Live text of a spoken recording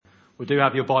Well, do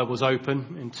have your Bibles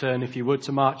open and turn, if you would,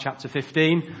 to Mark chapter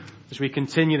 15. As we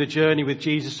continue the journey with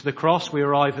Jesus to the cross, we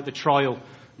arrive at the trial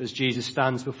as Jesus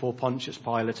stands before Pontius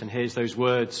Pilate and hears those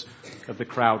words of the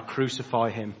crowd,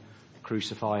 "Crucify him,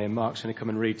 crucify him." Mark's going to come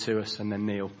and read to us, and then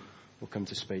Neil will come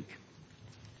to speak.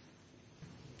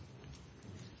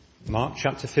 Mark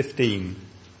chapter 15,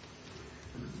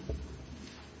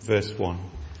 verse 1.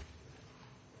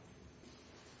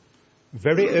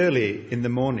 Very early in the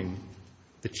morning,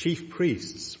 the chief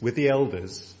priests with the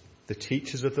elders, the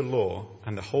teachers of the law,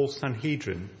 and the whole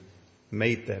Sanhedrin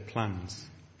made their plans.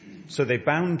 So they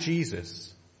bound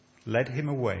Jesus, led him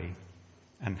away,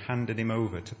 and handed him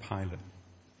over to Pilate.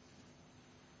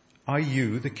 "Are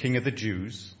you the king of the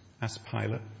Jews?" asked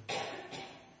Pilate.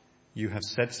 "You have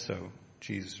said so,"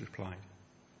 Jesus replied.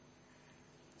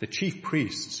 The chief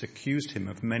priests accused him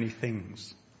of many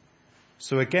things.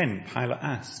 So again Pilate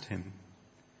asked him,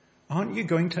 "Aren't you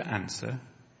going to answer?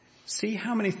 See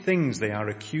how many things they are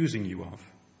accusing you of."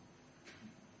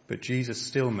 But Jesus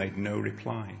still made no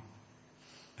reply,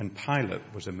 and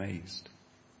Pilate was amazed.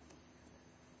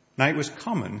 Now it was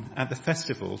common at the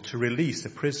festival to release a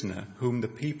prisoner whom the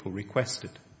people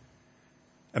requested.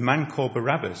 A man called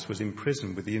Barabbas was in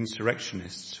prison with the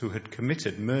insurrectionists who had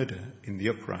committed murder in the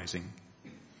uprising.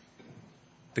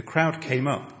 The crowd came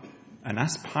up and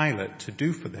asked Pilate to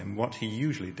do for them what he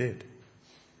usually did.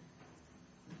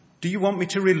 "Do you want me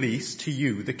to release to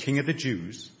you the king of the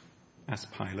Jews?"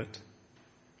 asked Pilate,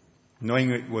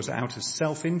 knowing it was out of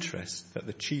self-interest that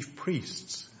the chief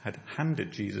priests had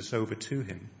handed Jesus over to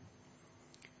him.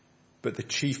 But the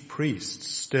chief priests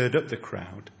stirred up the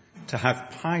crowd to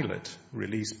have Pilate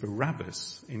release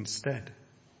Barabbas instead.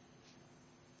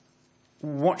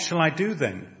 "What shall I do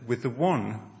then with the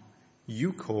one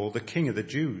you call the king of the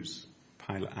Jews?"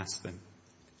 Pilate asked them.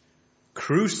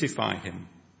 "Crucify him,"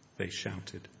 they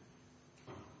shouted.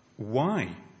 "Why?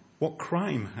 What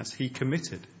crime has he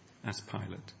committed?" asked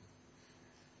Pilate.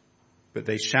 But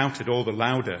they shouted all the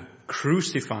louder,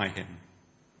 "Crucify him."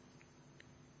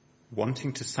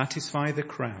 Wanting to satisfy the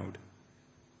crowd,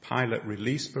 Pilate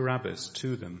released Barabbas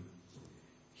to them.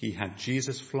 He had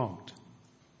Jesus flogged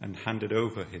and handed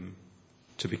over him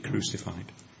to be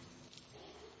crucified.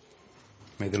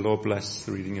 May the Lord bless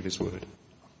the reading of his word.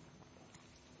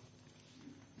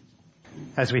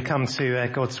 As we come to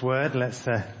God's word, let's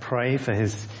pray for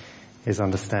his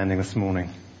understanding this morning.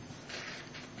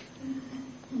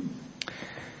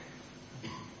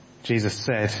 Jesus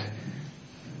said,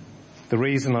 "The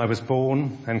reason I was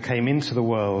born and came into the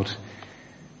world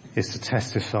is to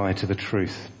testify to the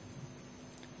truth.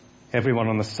 Everyone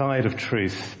on the side of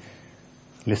truth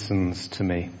listens to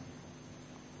me."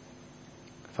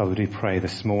 Father, we pray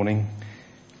this morning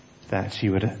that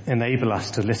you would enable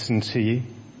us to listen to you.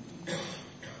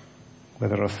 Where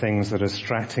there are things that are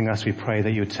distracting us, we pray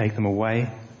that you would take them away.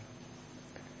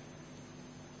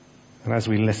 And as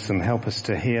we listen, help us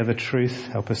to hear the truth,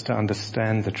 help us to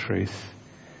understand the truth,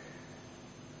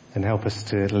 and help us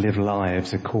to live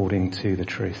lives according to the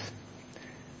truth.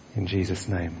 In Jesus'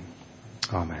 name,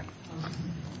 amen.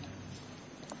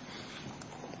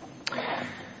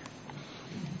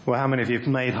 Well, how many of you have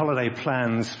made holiday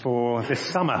plans for this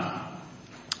summer?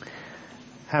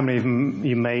 How many of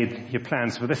you made your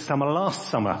plans for this summer last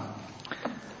summer?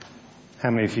 How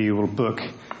many of you will book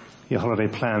your holiday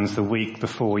plans the week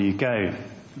before you go?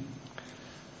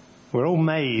 We're all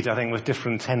made, I think, with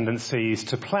different tendencies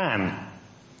to plan.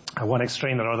 At one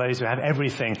extreme, there are those who have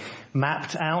everything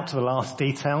mapped out to the last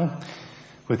detail,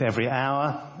 with every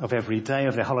hour of every day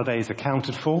of their holidays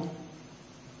accounted for. And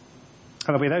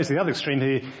there'll be those at the other extreme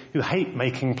who hate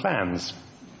making plans,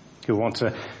 who want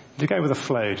to go with the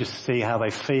flow, just see how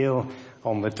they feel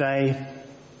on the day,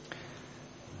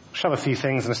 shove a few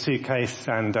things in a suitcase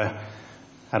and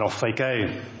off they go.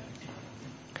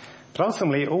 But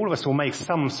ultimately, all of us will make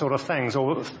some sort of things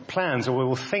or plans, or we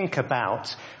will think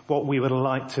about what we would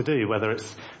like to do, whether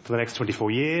it's for the next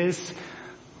 24 years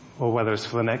or whether it's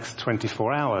for the next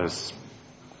 24 hours.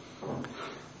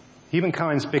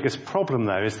 Humankind's biggest problem,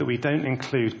 though, is that we don't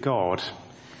include God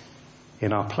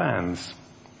in our plans.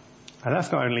 And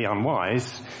that's not only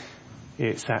unwise,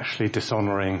 it's actually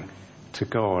dishonouring to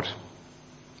God.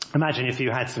 Imagine if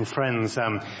you had some friends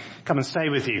come and stay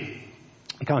with you.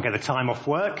 You can't get the time off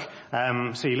work,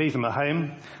 so you leave them at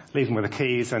home, leave them with the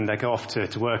keys, and they go off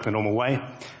to work the normal way.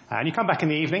 And you come back in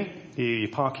the evening, you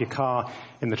park your car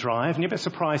in the drive, and you're a bit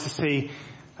surprised to see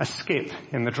a skip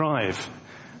in the drive.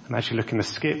 And as you look in the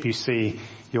skip, you see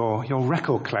your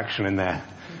record collection in there,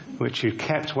 which you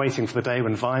kept waiting for the day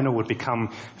when vinyl would become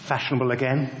fashionable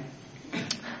again.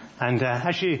 And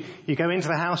as you go into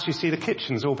the house, you see the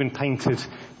kitchen's all been painted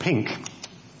pink.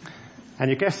 And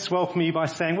your guests welcome you by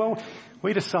saying, well,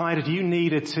 we decided you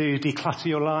needed to declutter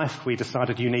your life. We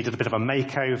decided you needed a bit of a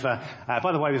makeover.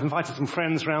 By the way, we've invited some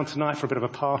friends round tonight for a bit of a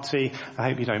party. I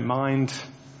hope you don't mind.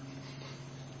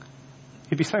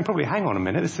 You'd be saying probably, hang on a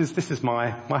minute, this is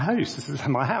my host, this is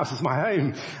my house, this is my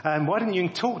home. Why didn't you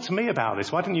talk to me about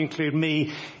this? Why didn't you include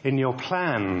me in your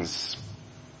plans?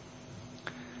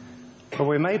 Well,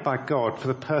 we're made by God for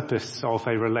the purpose of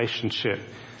a relationship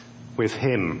with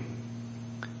Him.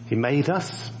 He made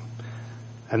us,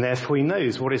 and therefore He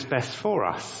knows what is best for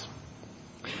us.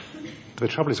 But the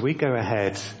trouble is we go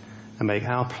ahead and make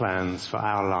our plans for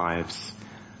our lives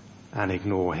and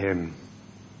ignore Him.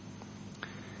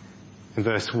 In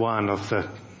verse 1 of the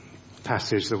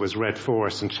passage that was read for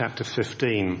us in chapter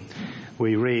 15,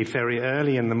 we read, very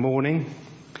early in the morning,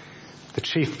 the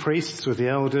chief priests with the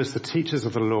elders, the teachers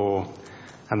of the law,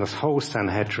 and the whole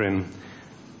Sanhedrin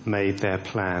made their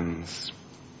plans.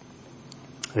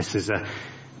 This is a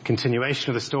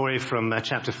continuation of the story from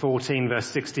chapter 14, verse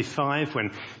 65,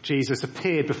 when Jesus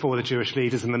appeared before the Jewish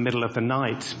leaders in the middle of the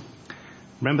night.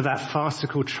 Remember that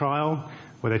farcical trial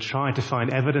where they tried to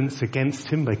find evidence against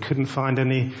him? They couldn't find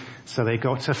any, so they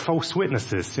got to false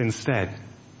witnesses instead.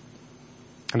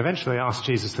 And eventually they asked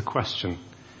Jesus the question,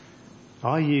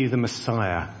 are you the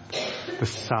Messiah, the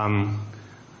Son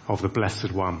of the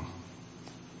Blessed One?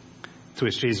 To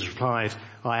which Jesus replied,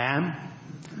 I am,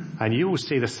 and you will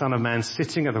see the Son of Man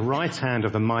sitting at the right hand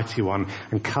of the Mighty One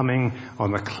and coming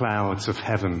on the clouds of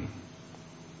heaven.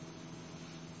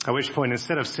 At which point,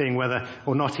 instead of seeing whether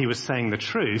or not he was saying the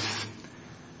truth,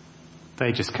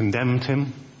 they just condemned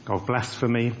him of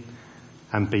blasphemy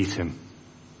and beat him.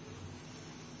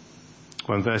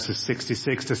 Well, in verses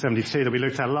 66 to 72 that we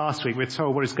looked at last week, we're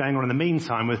told what is going on in the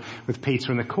meantime with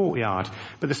Peter in the courtyard.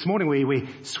 But this morning we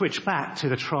switch back to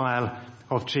the trial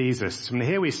of Jesus. And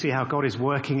here we see how God is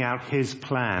working out his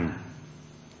plan.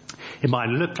 It might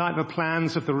look like the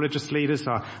plans of the religious leaders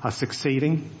are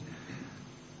succeeding,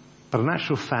 but in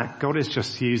actual fact, God is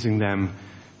just using them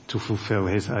to fulfill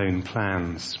his own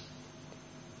plans.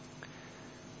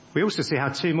 We also see how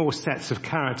two more sets of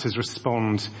characters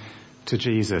respond to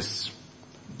Jesus.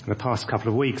 In the past couple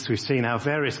of weeks, we've seen how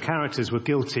various characters were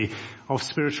guilty of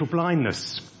spiritual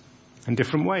blindness in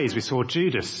different ways. We saw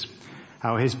Judas,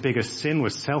 how his biggest sin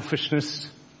was selfishness.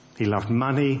 He loved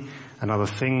money and other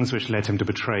things which led him to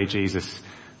betray Jesus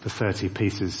for 30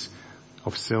 pieces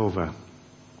of silver.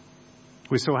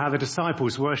 We saw how the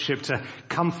disciples worshipped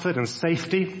comfort and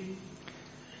safety.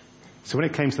 So when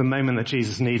it came to the moment that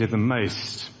Jesus needed them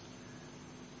most,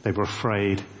 they were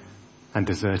afraid and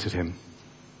deserted him.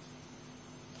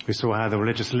 We saw how the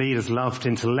religious leaders loved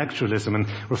intellectualism and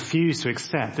refused to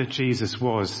accept that Jesus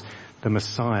was the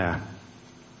Messiah.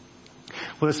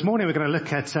 Well, this morning we're going to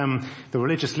look at the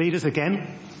religious leaders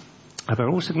again, but we're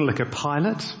also going to look at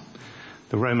Pilate,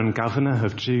 the Roman governor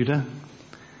of Judah,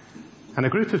 and a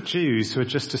group of Jews who are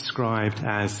just described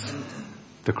as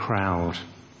the crowd.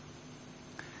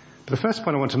 But the first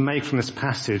point I want to make from this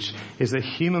passage is that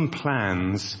human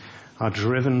plans are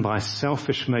driven by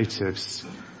selfish motives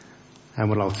and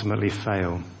will ultimately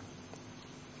fail.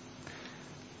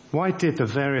 Why did the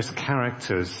various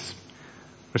characters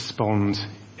respond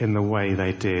in the way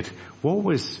they did? What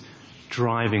was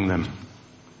driving them?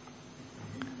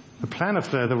 The plan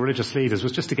of the religious leaders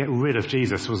was just to get rid of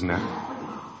Jesus, wasn't it?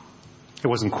 It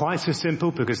wasn't quite so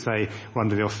simple because they were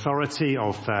under the authority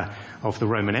of the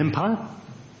Roman Empire.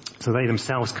 So they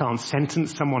themselves can't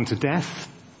sentence someone to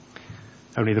death.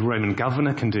 Only the Roman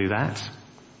governor can do that.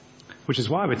 Which is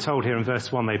why we're told here in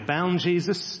verse 1, they bound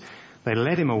Jesus, they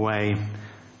led him away,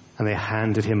 and they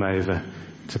handed him over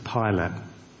to Pilate.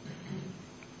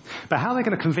 But how are they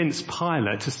going to convince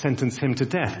Pilate to sentence him to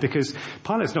death? Because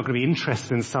Pilate's not going to be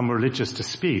interested in some religious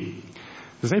dispute.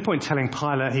 There's no point telling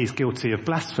Pilate he's guilty of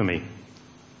blasphemy.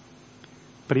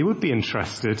 But he would be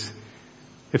interested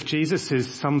if Jesus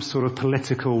is some sort of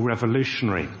political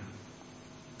revolutionary.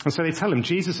 And so they tell him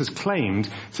Jesus has claimed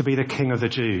to be the king of the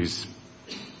Jews.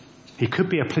 He could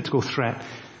be a political threat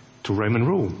to Roman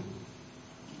rule.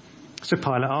 So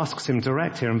Pilate asks him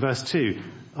direct here in verse 2,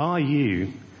 are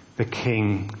you the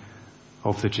king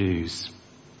of the Jews?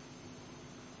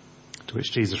 To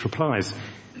which Jesus replies,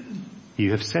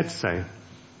 you have said so.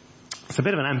 It's a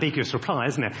bit of an ambiguous reply,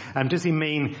 isn't it? Does he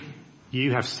mean,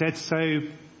 you have said so,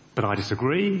 but I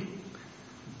disagree?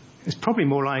 It's probably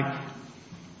more like,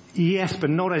 yes, but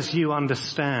not as you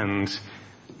understand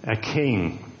a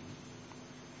king.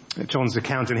 John's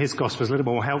account in his gospel is a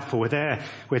little more helpful. There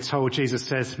we're told Jesus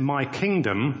says, my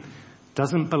kingdom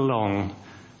doesn't belong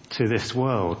to this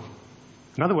world.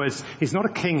 In other words, he's not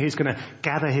a king who's going to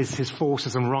gather his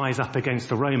forces and rise up against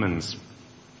the Romans.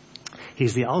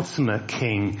 He's the ultimate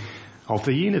king of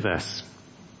the universe.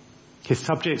 His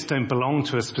subjects don't belong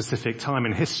to a specific time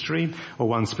in history or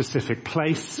one specific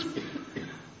place,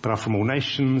 but are from all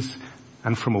nations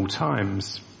and from all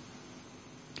times.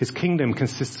 His kingdom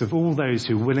consists of all those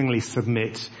who willingly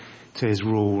submit to his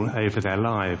rule over their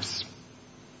lives.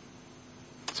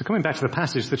 So coming back to the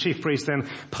passage, the chief priests then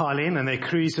pile in and they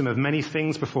accuse him of many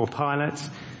things before Pilate.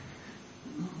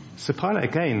 So Pilate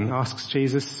again asks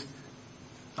Jesus,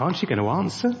 aren't you going to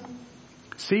answer?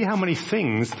 See how many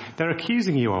things they're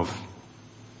accusing you of.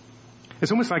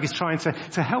 It's almost like he's trying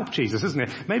to help Jesus, isn't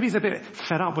it? Maybe he's a bit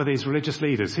fed up with these religious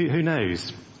leaders. Who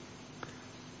knows?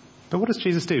 But what does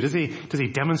Jesus do? Does he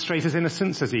demonstrate his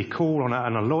innocence? Does he call on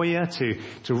a lawyer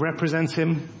to represent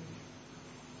him?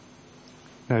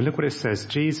 No, look what it says.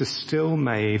 Jesus still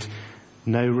made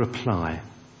no reply.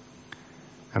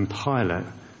 And Pilate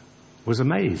was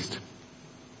amazed.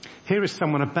 Here is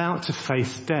someone about to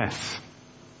face death.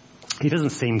 He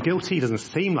doesn't seem guilty. He doesn't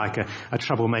seem like a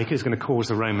troublemaker who's going to cause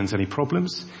the Romans any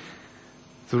problems.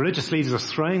 The religious leaders are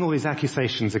throwing all these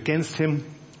accusations against him.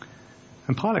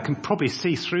 And Pilate can probably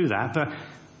see through that, but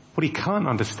what he can't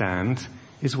understand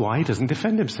is why he doesn't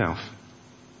defend himself.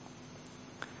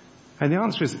 And the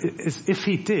answer is if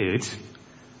he did,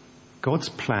 God's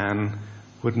plan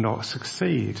would not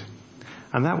succeed.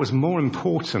 And that was more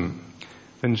important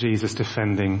than Jesus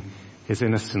defending his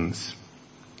innocence.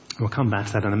 We'll come back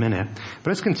to that in a minute. But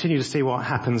let's continue to see what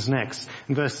happens next.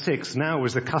 In verse 6, now it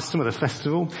was the custom of the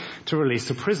festival to release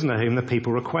a prisoner whom the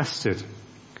people requested.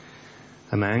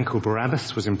 A man called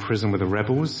Barabbas was in prison with the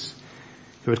rebels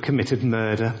who had committed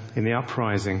murder in the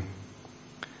uprising.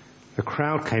 The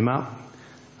crowd came up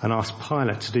and asked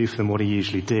Pilate to do for them what he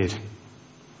usually did,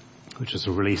 which was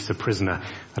to release a prisoner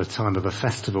at a time of a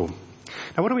festival.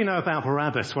 Now, what do we know about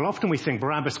Barabbas? Well, often we think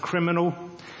Barabbas criminal,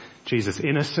 Jesus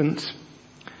innocent.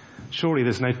 Surely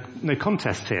there's no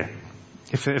contest here.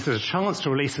 If there's a chance to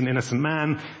release an innocent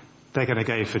man, they're going to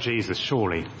go for Jesus,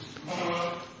 surely.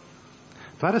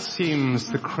 That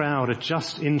assumes the crowd are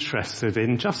just interested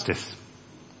in justice.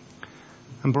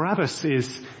 And Barabbas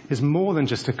is more than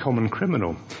just a common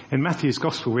criminal. In Matthew's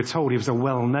Gospel, we're told he was a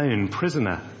well-known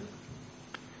prisoner.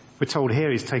 We're told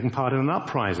here he's taken part in an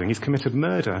uprising. He's committed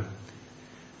murder.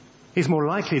 He's more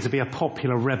likely to be a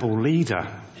popular rebel leader,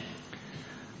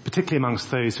 particularly amongst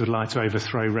those who would like to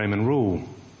overthrow Roman rule.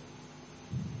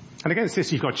 And against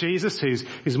this, you've got Jesus,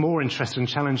 who's more interested in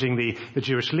challenging the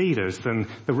Jewish leaders than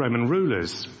the Roman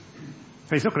rulers.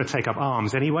 And he's not going to take up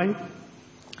arms anyway.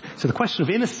 So the question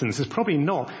of innocence is probably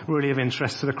not really of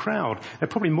interest to the crowd. They're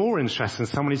probably more interested in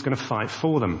someone who's going to fight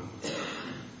for them.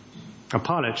 And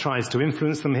Pilate tries to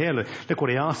influence them here. Look what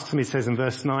he asks them. He says in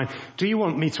verse 9, do you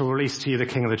want me to release to you the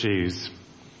King of the Jews?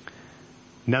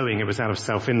 Knowing it was out of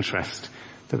self-interest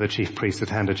that the chief priest had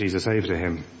handed Jesus over to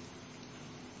him.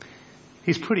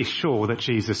 He's pretty sure that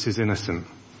Jesus is innocent.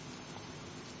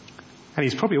 And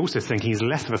he's probably also thinking he's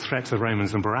less of a threat to the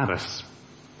Romans than Barabbas.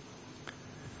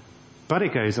 But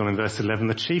it goes on in verse 11,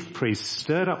 the chief priests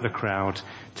stirred up the crowd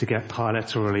to get Pilate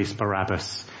to release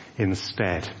Barabbas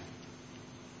instead.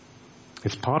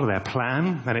 It's part of their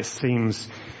plan, and it seems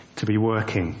to be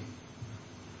working.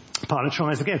 Pilate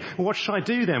tries again. Well, what should I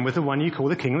do then with the one you call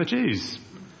the King of the Jews?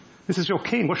 This is your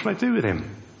king. What should I do with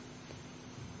him?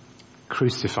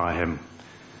 Crucify him,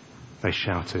 they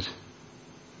shouted.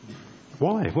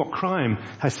 Why? What crime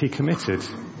has he committed?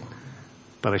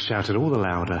 But they shouted all the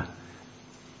louder,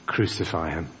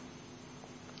 crucify him.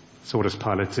 So what does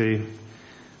Pilate do?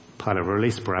 Pilate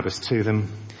released Barabbas to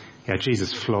them. He had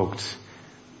Jesus flogged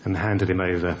and handed him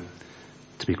over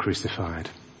to be crucified.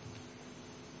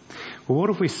 Well, what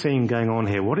have we seen going on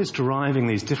here? What is driving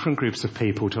these different groups of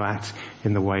people to act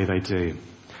in the way they do?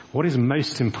 What is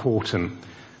most important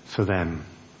for them?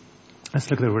 Let's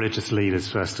look at the religious leaders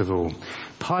first of all.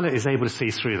 Pilate is able to see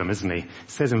through them, isn't he? It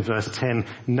says in verse 10,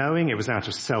 knowing it was out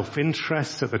of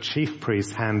self-interest that the chief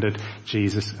priest handed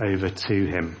Jesus over to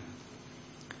him.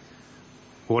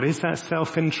 What is that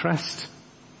self-interest?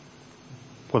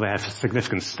 Well, they have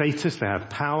significant status, they have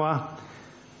power,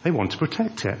 they want to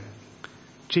protect it.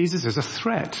 Jesus is a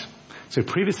threat. So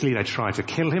previously they tried to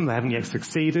kill him, they haven't yet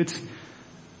succeeded,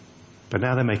 but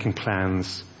now they're making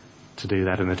plans to do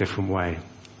that in a different way.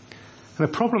 And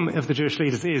the problem of the Jewish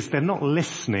leaders is they're not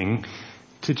listening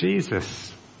to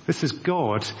Jesus. This is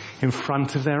God in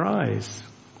front of their eyes.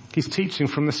 He's teaching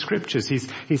from the scriptures,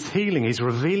 he's healing, he's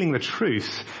revealing the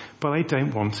truth, but they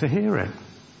don't want to hear it.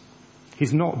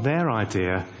 He's not their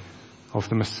idea of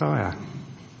the Messiah.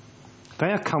 They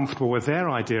are comfortable with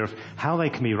their idea of how they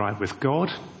can be right with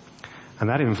God, and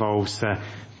that involves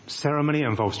ceremony, it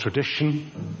involves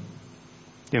tradition.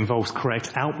 It involves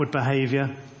correct outward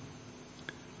behaviour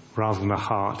rather than a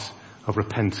heart of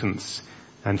repentance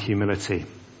and humility.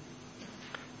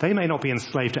 They may not be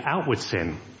enslaved to outward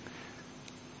sin,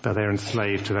 but they're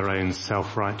enslaved to their own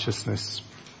self-righteousness.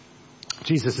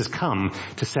 Jesus has come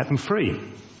to set them free,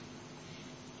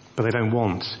 but they don't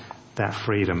want that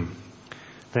freedom.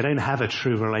 They don't have a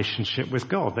true relationship with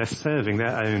God. They're serving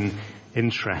their own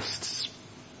interests.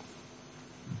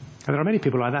 And there are many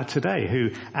people like that today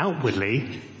who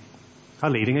outwardly are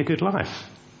leading a good life,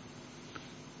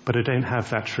 but who don't have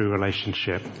that true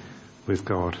relationship with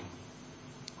God.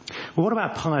 Well, what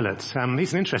about Pilate?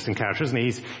 He's an interesting character, isn't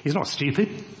he? He's not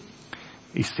stupid.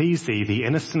 He sees the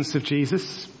innocence of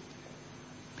Jesus.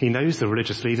 He knows the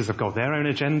religious leaders have got their own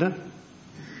agenda.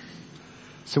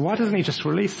 So why doesn't he just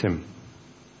release him?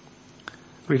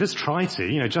 Well, he does try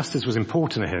to. Justice was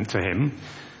important to him,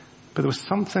 but there was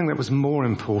something that was more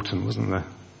important, wasn't there?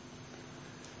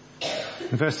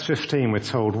 In verse 15 we're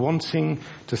told, wanting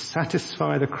to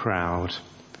satisfy the crowd,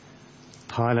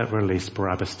 Pilate released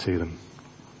Barabbas to them.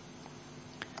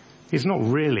 He's not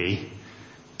really,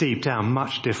 deep down,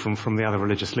 much different from the other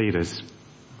religious leaders.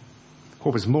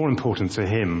 What was more important to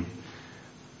him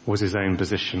was his own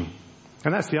position.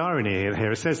 And that's the irony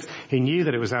here. It says he knew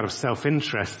that it was out of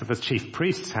self-interest that the chief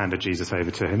priests handed Jesus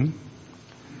over to him.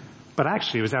 But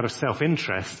actually it was out of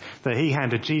self-interest that he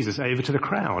handed Jesus over to the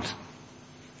crowd.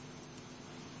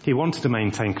 He wanted to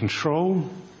maintain control.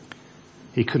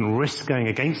 He couldn't risk going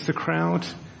against the crowd.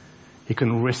 He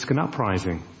couldn't risk an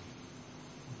uprising.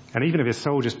 And even if his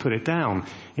soldiers put it down,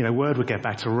 word would get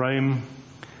back to Rome,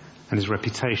 and his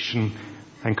reputation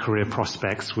and career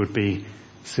prospects would be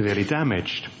severely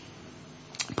damaged.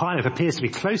 Pilate appears to be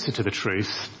closer to the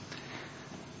truth,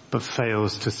 but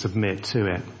fails to submit to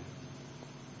it.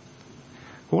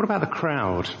 But what about the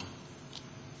crowd?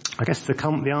 I guess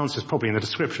the answer is probably in the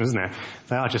description, isn't it?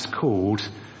 They are just called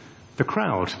the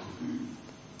crowd.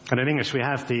 And in English we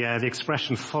have the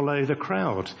expression follow the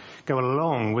crowd, go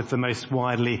along with the most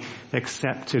widely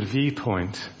accepted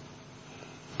viewpoint.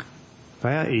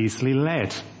 They are easily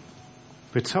led.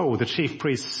 We're told the chief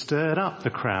priests stirred up the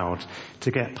crowd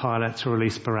to get Pilate to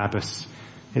release Barabbas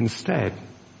instead.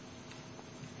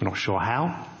 We're not sure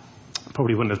how.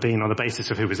 Probably wouldn't have been on the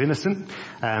basis of who was innocent.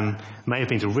 May have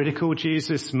been to ridicule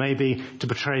Jesus, maybe to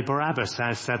portray Barabbas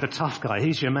as the tough guy.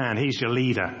 He's your man, he's your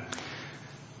leader.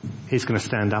 He's going to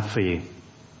stand up for you.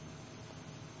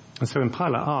 And so when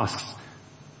Pilate asks,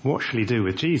 what shall he do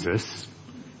with Jesus?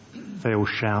 They all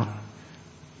shout,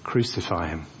 crucify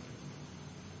him.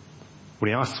 When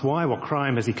he asks why, what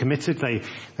crime has he committed, they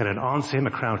don't answer him.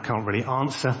 A crowd can't really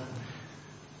answer.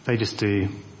 They just do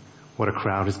what a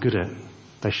crowd is good at.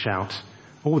 They shout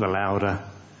all the louder,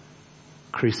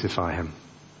 crucify him.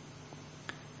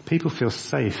 People feel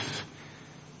safe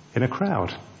in a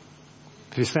crowd.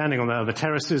 If you're standing on the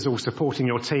terraces all supporting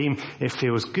your team, it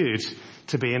feels good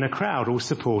to be in a crowd all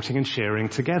supporting and cheering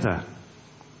together.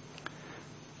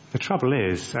 The trouble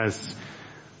is, as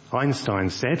Einstein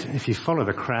said, if you follow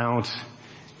the crowd,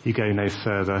 you go no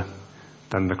further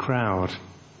than the crowd.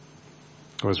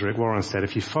 Or as Rick Warren said,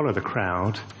 if you follow the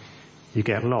crowd, you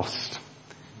get lost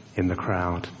in the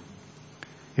crowd.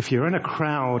 If you're in a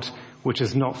crowd which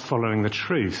is not following the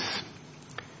truth,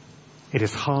 it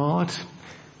is hard.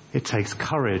 It takes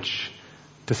courage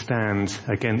to stand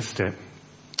against it.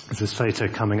 There's this photo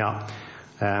coming up.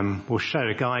 We'll show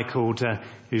a guy called,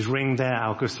 who's ringed there,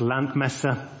 August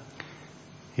Landmesser.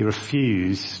 He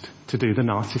refused to do the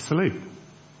Nazi salute.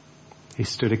 He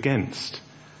stood against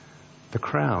the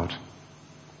crowd.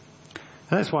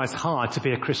 And that's why it's hard to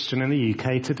be a Christian in the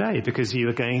UK today, because you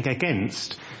are going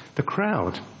against the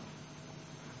crowd.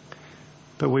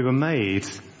 But we were made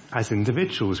as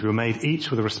individuals. We were made each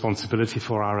with a responsibility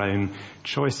for our own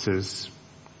choices.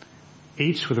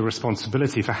 Each with a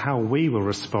responsibility for how we will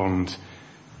respond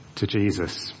to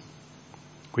Jesus.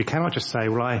 We cannot just say,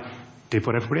 well, I did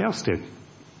what everybody else did.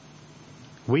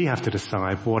 We have to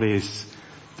decide what is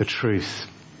the truth.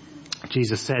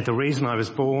 Jesus said, the reason I was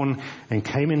born and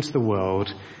came into the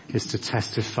world is to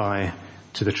testify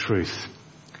to the truth.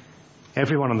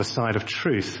 Everyone on the side of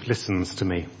truth listens to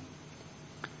me.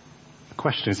 The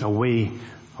question is, are we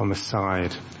on the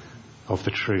side of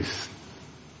the truth?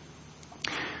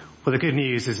 Well, the good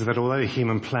news is that although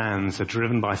human plans are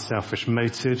driven by selfish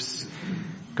motives,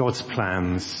 God's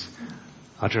plans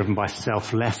are driven by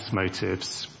selfless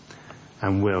motives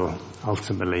and will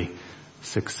ultimately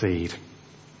succeed.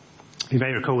 You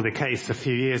may recall the case a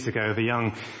few years ago of a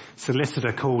young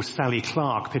solicitor called Sally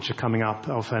Clark, picture coming up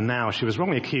of her now. She was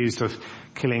wrongly accused of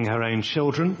killing her own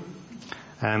children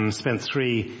and spent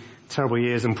 3 terrible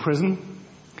years in prison.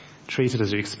 treated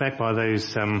as you expect by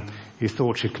those who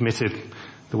thought she'd committed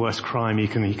the worst crime you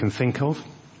can think of.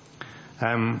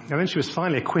 And then she was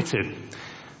finally acquitted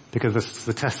because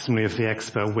the testimony of the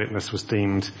expert witness was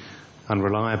deemed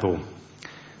unreliable.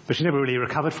 But she never really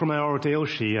recovered from her ordeal.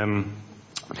 She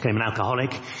became an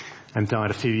alcoholic and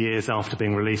died a few years after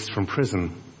being released from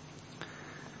prison.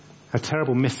 A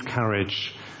terrible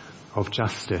miscarriage of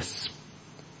justice.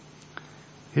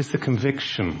 Is the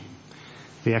conviction,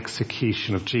 the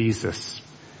execution of Jesus,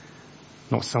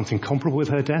 not something comparable with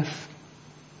her death?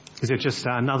 Is it just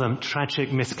another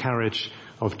tragic miscarriage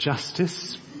of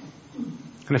justice?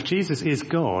 And if Jesus is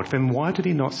God, then why did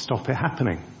he not stop it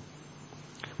happening?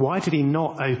 Why did he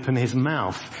not open his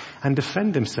mouth and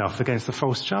defend himself against the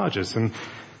false charges and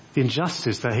the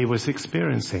injustice that he was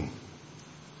experiencing?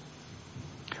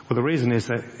 Well, the reason is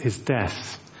that his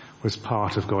death was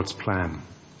part of God's plan.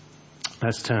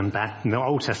 Let's turn back in the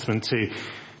Old Testament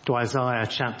to Isaiah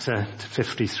chapter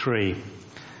 53.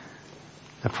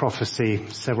 A prophecy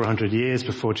several hundred years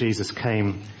before Jesus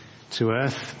came to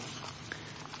earth.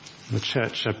 In the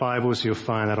church Bibles, you'll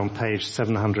find that on page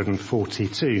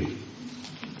 742.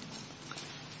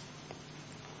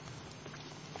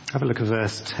 Have a look at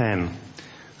verse 10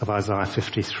 of Isaiah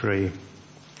 53.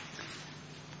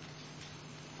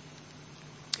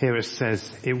 Here it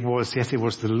says, it was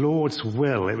the Lord's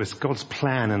will, it was God's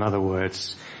plan, in other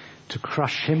words, to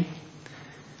crush him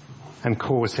and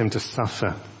cause him to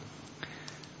suffer.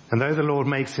 And though the Lord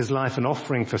makes his life an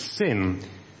offering for sin,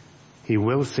 he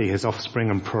will see his offspring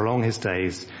and prolong his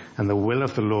days, and the will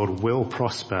of the Lord will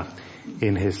prosper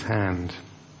in his hand.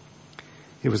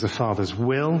 It was the Father's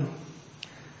will,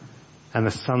 and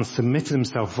the Son submitted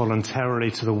himself voluntarily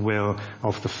to the will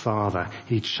of the Father.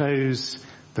 He chose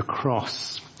the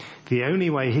cross. The only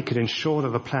way he could ensure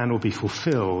that the plan will be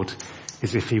fulfilled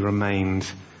is if he remained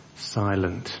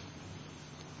silent.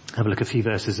 Have a look a few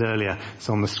verses earlier. It's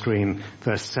on the screen.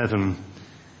 Verse 7.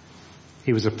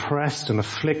 He was oppressed and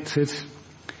afflicted,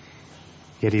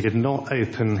 yet he did not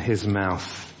open his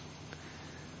mouth.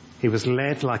 He was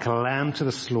led like a lamb to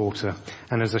the slaughter,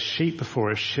 and as a sheep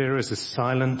before its shearers is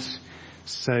silent,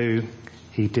 so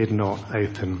he did not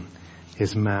open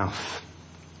his mouth.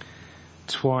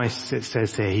 Twice it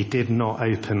says here, he did not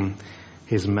open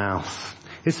his mouth.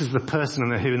 This is the person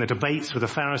who in the debates with the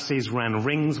Pharisees ran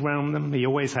rings round them. He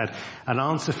always had an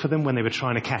answer for them when they were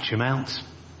trying to catch him out.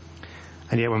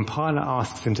 And yet when Pilate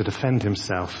asks him to defend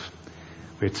himself,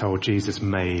 we're told Jesus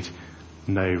made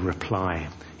no reply.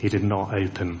 He did not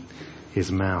open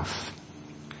his mouth.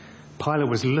 Pilate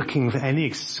was looking for any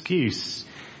excuse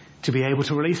to be able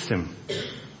to release him.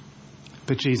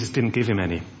 But Jesus didn't give him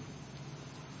any.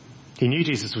 He knew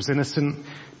Jesus was innocent,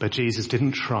 but Jesus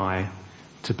didn't try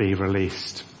to be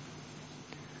released.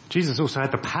 Jesus also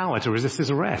had the power to resist his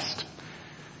arrest.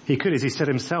 He could, as he said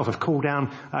himself, have called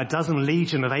down a dozen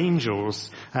legion of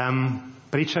angels,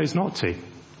 but he chose not to.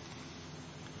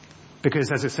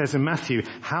 Because as it says in Matthew,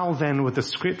 how then would the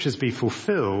scriptures be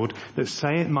fulfilled that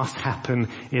say it must happen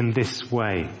in this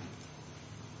way?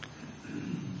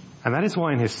 And that is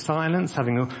why in his silence,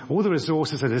 having all the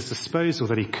resources at his disposal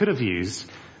that he could have used,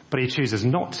 but he chooses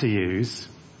not to use,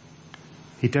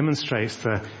 he demonstrates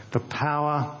the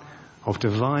power of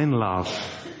divine love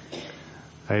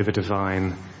over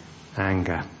divine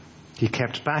anger. He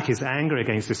kept back his anger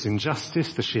against this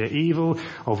injustice, the sheer evil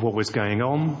of what was going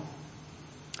on,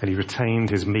 and he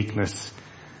retained his meekness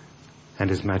and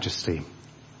his majesty.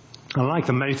 Unlike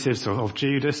the motives of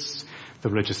Judas, the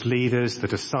religious leaders, the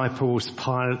disciples,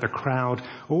 Pilate, the crowd,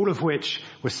 all of which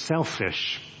were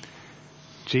selfish,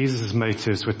 Jesus'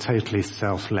 motives were totally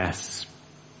selfless.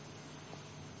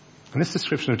 And this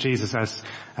description of Jesus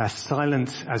as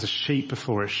silent as a sheep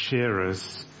before its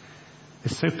shearers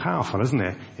is so powerful, isn't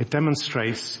it? It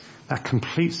demonstrates that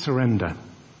complete surrender.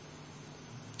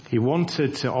 He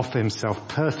wanted to offer himself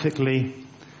perfectly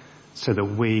so that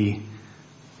we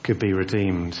could be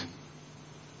redeemed.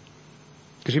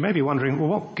 Because you may be wondering, well,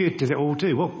 what good did it all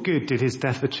do? What good did his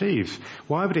death achieve?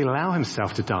 Why would he allow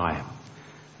himself to die?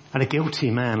 And a guilty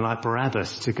man like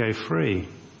Barabbas to go free?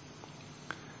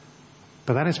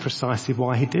 But that is precisely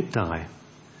why he did die.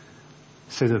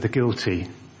 So that the guilty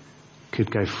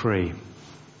could go free.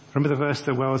 Remember the verse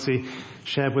that Wellesley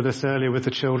shared with us earlier with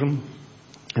the children?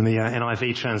 In the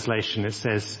NIV translation it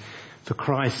says, "For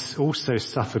Christ also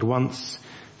suffered once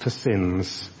for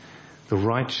sins, the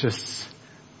righteous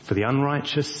for the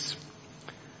unrighteous,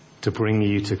 to bring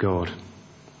you to God."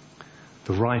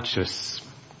 The righteous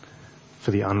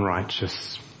for the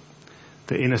unrighteous,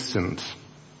 the innocent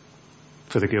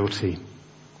for the guilty.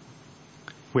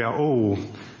 We are all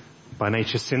by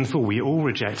nature sinful. We all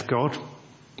reject God.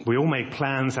 We all make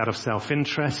plans out of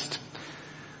self-interest.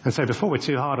 And so before we're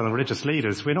too hard on the religious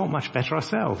leaders, we're not much better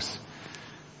ourselves.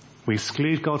 We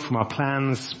exclude God from our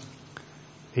plans,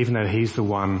 even though he's the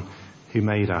one who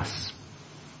made us.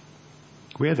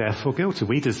 We are therefore guilty.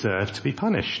 We deserve to be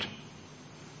punished.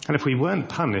 And if we weren't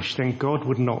punished, then God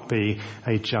would not be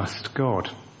a just God.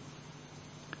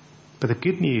 But the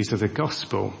good news of the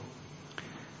gospel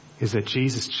is that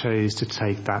Jesus chose to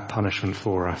take that punishment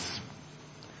for us.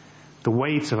 The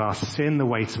weight of our sin, the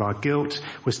weight of our guilt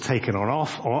was taken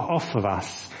off of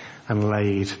us and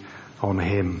laid on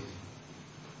him.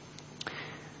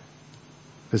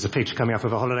 There's a picture coming up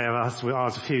of a holiday of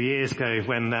ours a few years ago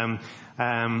when I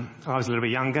was a little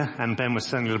bit younger and Ben was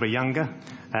certainly a little bit younger,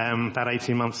 about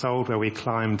 18 months old, where we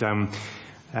climbed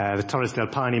the Torres del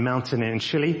Paine mountain in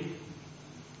Chile.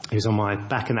 He was on my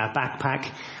back in that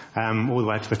backpack all the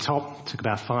way to the top. It took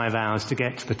about 5 hours to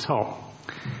get to the top.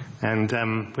 And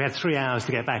we had 3 hours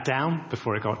to get back down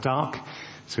before it got dark.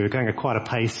 So we were going at quite a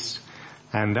pace.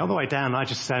 And all the way down, I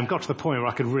just got to the point where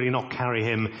I could really not carry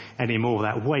him anymore.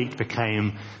 That weight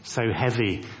became so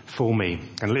heavy for me.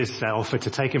 And Liz offered to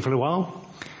take him for a while.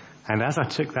 And as I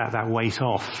took that weight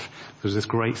off, there was this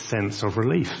great sense of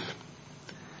relief.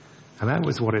 And that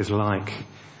was what it's like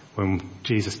when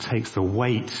Jesus takes the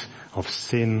weight of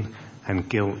sin and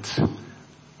guilt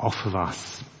off of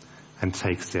us and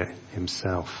takes it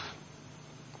himself.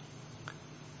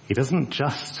 He doesn't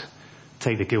just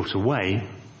take the guilt away,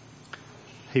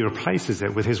 he replaces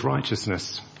it with his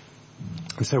righteousness.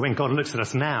 And so when God looks at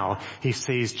us now, he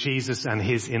sees Jesus and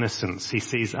his innocence. He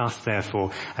sees us,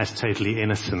 therefore, as totally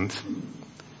innocent.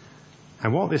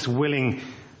 And what this willing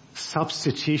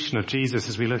substitution of Jesus,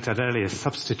 as we looked at earlier,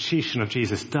 substitution of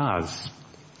Jesus does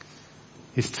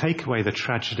is take away the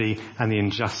tragedy and the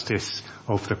injustice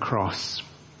of the cross.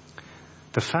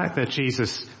 The fact that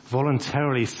Jesus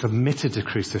voluntarily submitted to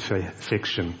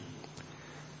crucifixion,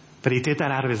 that he did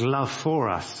that out of his love for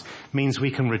us, means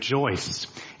we can rejoice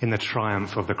in the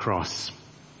triumph of the cross,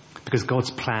 because God's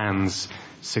plans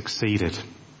succeeded.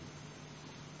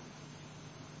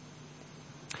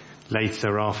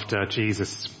 Later, after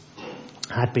Jesus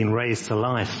had been raised to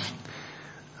life,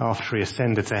 after he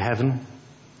ascended to heaven,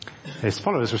 his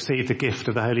followers received the gift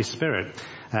of the Holy Spirit.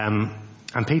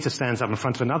 And Peter stands up in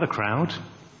front of another crowd.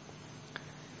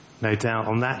 No doubt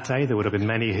on that day there would have been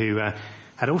many who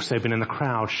had also been in the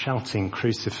crowd shouting,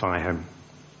 "Crucify him."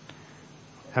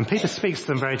 And Peter speaks to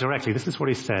them very directly. This is what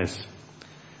he says.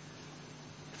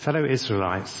 "Fellow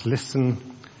Israelites, listen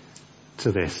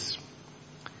to this.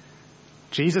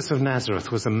 Jesus of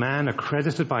Nazareth was a man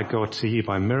accredited by God to you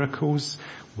by miracles,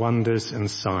 wonders and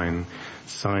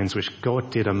signs which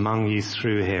God did among you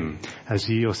through him, as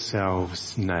you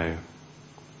yourselves know.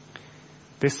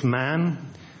 This man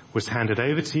was handed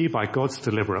over to you by God's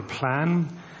deliberate plan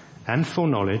and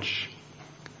foreknowledge,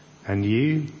 and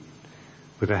you,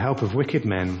 with the help of wicked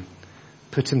men,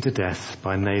 put him to death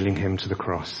by nailing him to the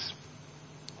cross.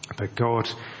 But God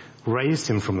raised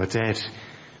him from the dead,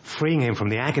 freeing him from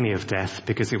the agony of death,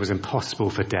 because it was impossible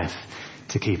for death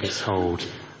to keep its hold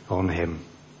on him."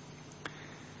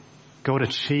 God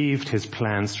achieved his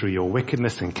plans through your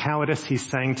wickedness and cowardice, he's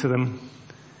saying to them,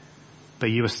 but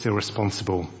you are still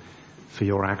responsible for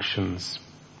your actions.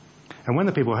 And when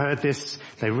the people heard this,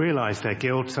 they realized their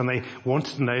guilt and they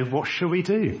wanted to know, what shall we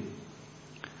do?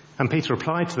 And Peter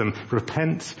replied to them,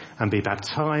 "Repent and be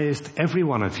baptized, every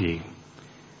one of you,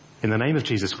 in the name of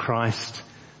Jesus Christ,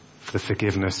 for the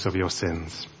forgiveness of your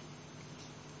sins."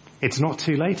 It's not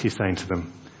too late, he's saying to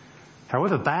them.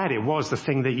 However bad it was, the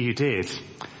thing that you did,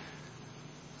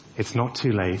 it's not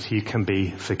too late. You can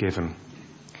be forgiven.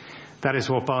 That is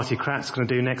what Barty Kratt's going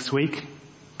to do next week.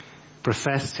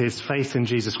 Profess his faith in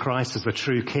Jesus Christ as the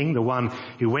true King, the one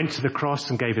who went to the cross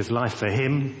and gave his life for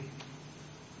him,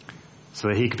 so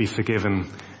that he could be forgiven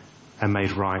and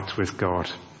made right with God.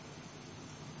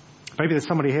 Maybe there's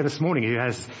somebody here this morning who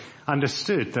has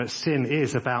understood that sin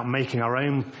is about making our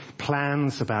own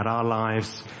plans about our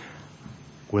lives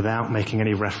without making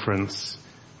any reference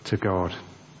to God.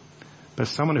 But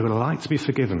someone who would like to be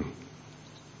forgiven,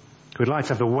 who would like to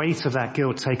have the weight of that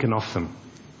guilt taken off them,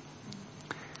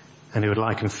 and who would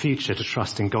like in future to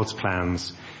trust in God's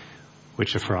plans,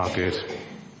 which are for our good.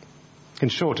 In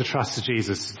short, to trust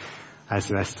Jesus as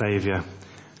their Saviour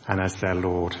and as their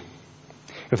Lord.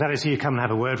 If that is you, come and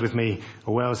have a word with me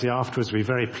or Wellesley afterwards. We'd be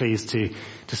very pleased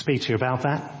to speak to you about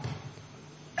that.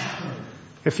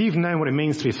 If you've known what it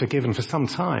means to be forgiven for some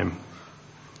time,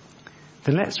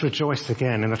 then let's rejoice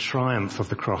again in the triumph of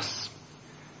the cross.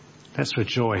 Let's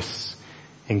rejoice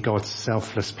in God's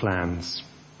selfless plans.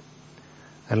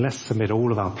 And let's submit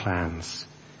all of our plans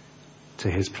to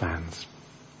his plans.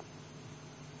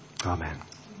 Amen.